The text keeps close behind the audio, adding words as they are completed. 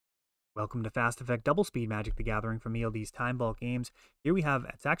Welcome to Fast Effect Double Speed Magic the Gathering from ELD's Time Vault Games. Here we have,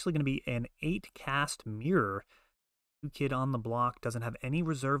 it's actually going to be an 8-cast mirror. New kid on the block, doesn't have any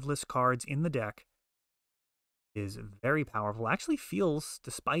reserve list cards in the deck. Is very powerful. Actually feels,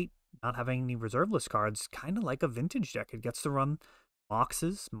 despite not having any reserve list cards, kind of like a vintage deck. It gets to run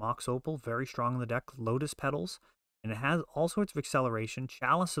Moxes, Mox Opal, very strong in the deck, Lotus Petals, and it has all sorts of acceleration.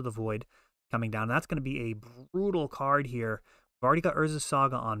 Chalice of the Void coming down. That's going to be a brutal card here. We've already got Urza's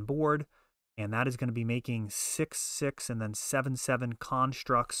Saga on board, and that is going to be making 6/6 and then 7/7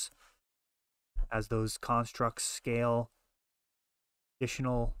 constructs as those constructs scale.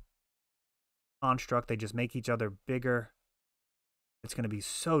 Additional construct, they just make each other bigger. It's going to be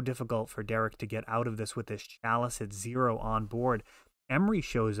so difficult for Derek to get out of this with this Chalice at 0 on board. Emery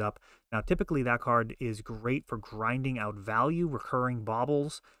shows up. Now, typically that card is great for grinding out value, recurring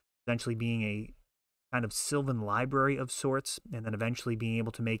baubles, eventually being a kind of Sylvan library of sorts, and then eventually being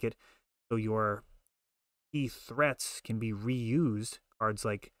able to make it so your key threats can be reused. Cards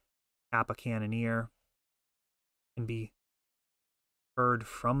like Kappa Cannoneer can be heard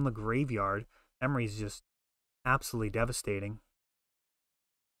from the graveyard. Emery's just absolutely devastating.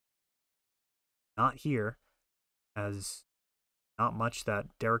 Not here, as not much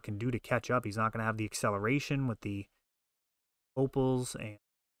that Derek can do to catch up. He's not going to have the acceleration with the opals and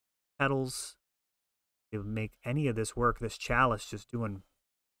petals to make any of this work. This Chalice just doing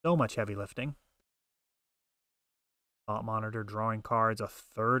so much heavy lifting. Thought Monitor drawing cards, a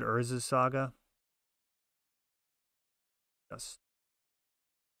third Urza's Saga. Just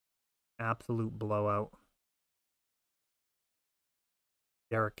absolute blowout.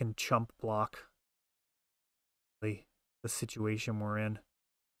 Derek can chump block the situation we're in.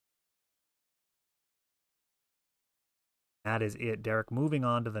 That is it. Derek moving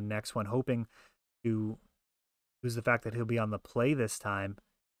on to the next one, hoping to use the fact that he'll be on the play this time.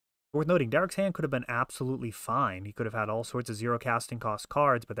 Worth noting, Derek's hand could have been absolutely fine. He could have had all sorts of 0 casting cost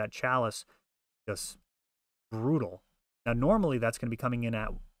cards, but that Chalice, just brutal. Now, normally that's going to be coming in at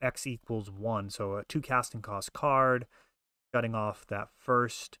X equals 1, so a 2 casting cost card, shutting off that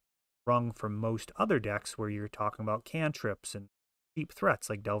first rung for most other decks where you're talking about cantrips and cheap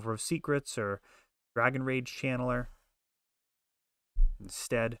threats like Delver of Secrets or Dragon Rage Channeler.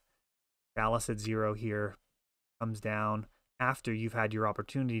 Instead, Chalice at 0 here comes down after you've had your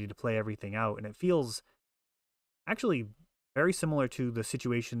opportunity to play everything out, and it feels actually very similar to the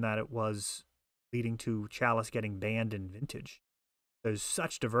situation that it was leading to Chalice getting banned in Vintage. There's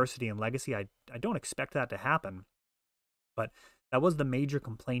such diversity in Legacy. I don't expect that to happen, but that was the major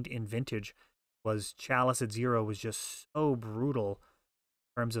complaint in Vintage, was Chalice at 0 was just so brutal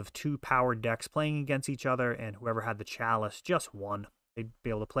in terms of 2 powered decks playing against each other, and whoever had the Chalice just won. They'd be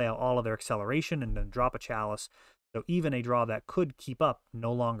able to play out all of their acceleration and then drop a Chalice. So even a draw that could keep up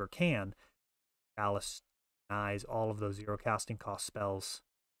no longer can. Chalice denies all of those 0 casting cost spells.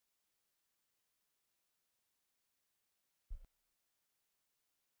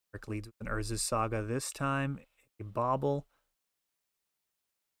 Eric leads with an Urza's Saga this time, a Bauble,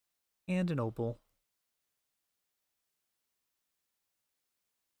 and an Opal.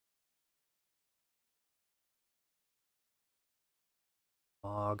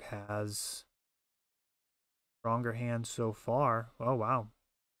 Mog has stronger hands so far. Oh, wow.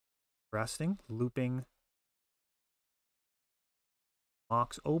 Resting, looping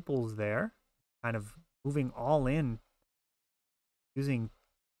Mox Opals there. Kind of moving all in, using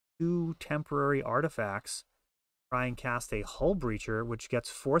 2 temporary artifacts. Try and cast a Hull Breacher, which gets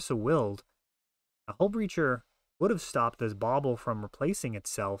Force of Willed. A Hull Breacher would have stopped this Bauble from replacing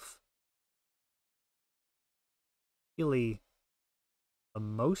itself. Really the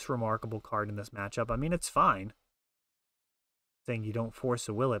most remarkable card in this matchup. I mean, it's fine saying you don't Force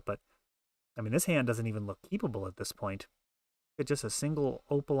of Will it, but I mean, this hand doesn't even look keepable at this point. It's just a single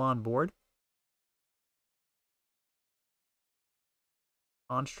Opal on board.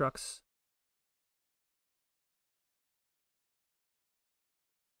 Constructs.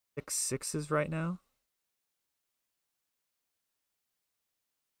 6 6s right now.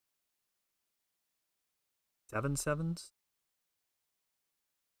 7 7s.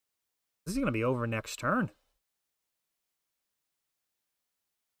 This is going to be over next turn.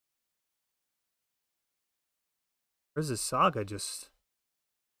 Urza's Saga just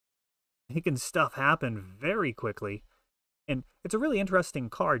making stuff happen very quickly. And it's a really interesting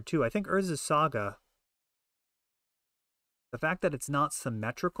card, too. I think Urza's Saga, the fact that it's not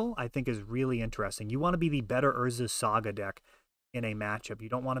symmetrical, I think is really interesting. You want to be the better Urza's Saga deck in a matchup. You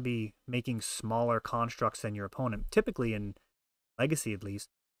don't want to be making smaller constructs than your opponent. Typically, in Legacy at least,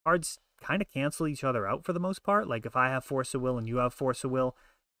 cards kind of cancel each other out for the most part. Like if I have Force of Will and you have Force of Will,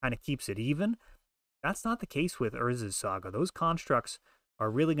 kind of keeps it even. That's not the case with Urza's Saga. Those constructs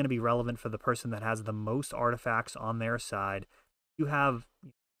are really going to be relevant for the person that has the most artifacts on their side. You have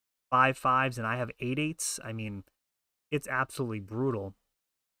 5/5s and I have 8/8s. I mean, it's absolutely brutal.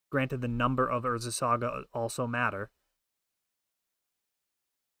 Granted, the number of Urza Saga also matter.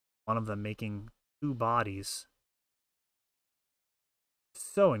 One of them making 2 bodies.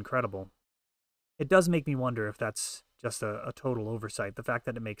 So incredible. It does make me wonder if that's just a total oversight. The fact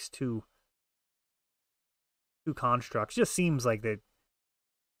that it makes two constructs just seems like they,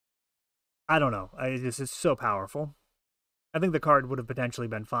 I don't know. This is so powerful. I think the card would have potentially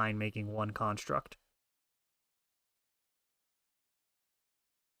been fine making 1 construct.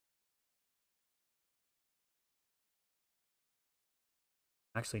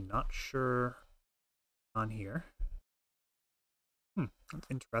 Actually not sure on here. That's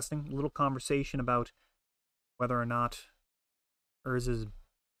interesting. A little conversation about whether or not Urza's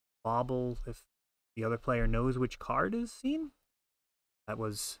bobble, if the other player knows which card is seen. That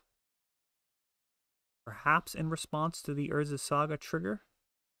was perhaps in response to the Urza Saga trigger.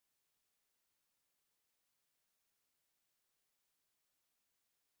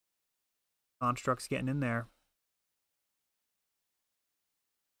 Constructs getting in there.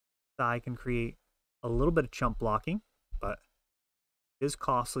 Sai can create a little bit of chump blocking, but it is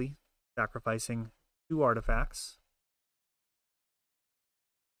costly, sacrificing 2 artifacts.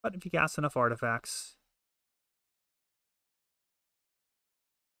 But if you cast enough artifacts,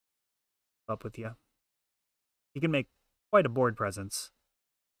 up with you. He can make quite a board presence.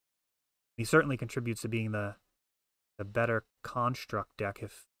 He certainly contributes to being the better construct deck.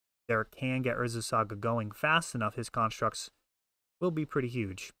 If Derek can get Urza Saga going fast enough, his constructs will be pretty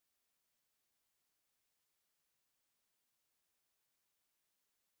huge.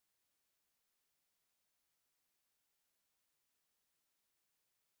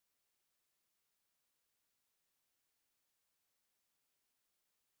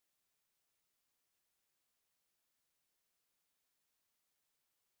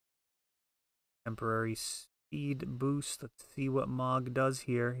 Temporary speed boost. Let's see what Mog does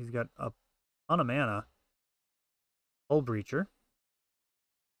here. He's got a ton of mana. Hull Breacher.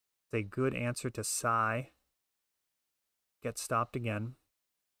 It's a good answer to Sai. Get stopped again.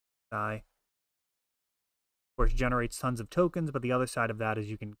 Sai, of course, generates tons of tokens, but the other side of that is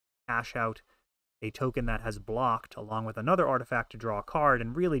you can cash out a token that has blocked along with another artifact to draw a card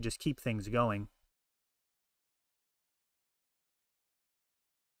and really just keep things going.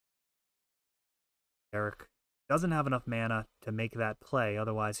 Eric doesn't have enough mana to make that play.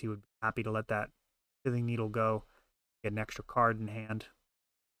 Otherwise, he would be happy to let that Pithing Needle go, get an extra card in hand.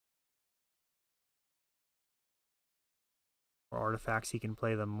 More artifacts he can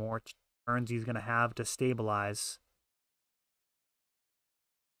play, the more turns he's going to have to stabilize.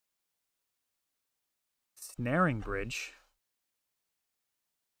 Snaring Bridge.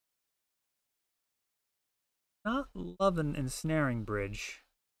 Not loving Ensnaring Bridge.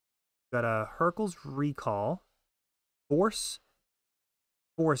 Got a Hercule's Recall, Force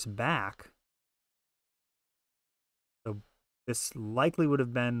back. So this likely would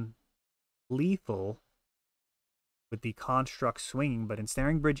have been lethal with the construct swinging, but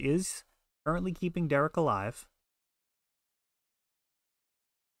Ensnaring Bridge is currently keeping Derek alive.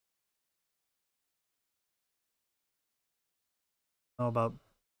 I don't know about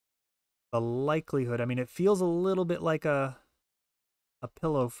the likelihood. I mean, it feels a little bit like a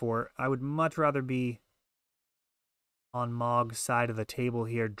pillow fort. I would much rather be on Mog's side of the table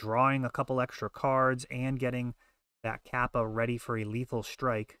here, drawing a couple extra cards and getting that Kappa ready for a lethal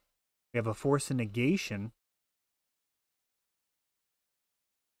strike. We have a Force of Negation.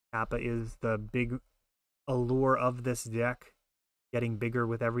 Kappa is the big allure of this deck, getting bigger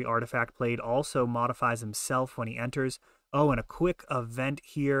with every artifact played. Also modifies himself when he enters. Oh, and a quick event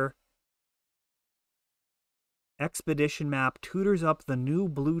here. Expedition map tutors up the new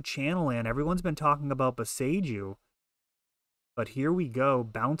blue channel land. Everyone's been talking about Boseiju. But here we go,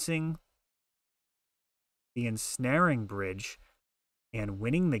 bouncing the Ensnaring Bridge and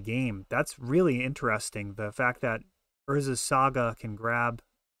winning the game. That's really interesting. The fact that Urza's Saga can grab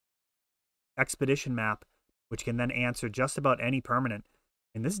Expedition map, which can then answer just about any permanent.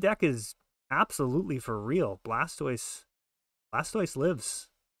 And this deck is absolutely for real. Blastoise lives.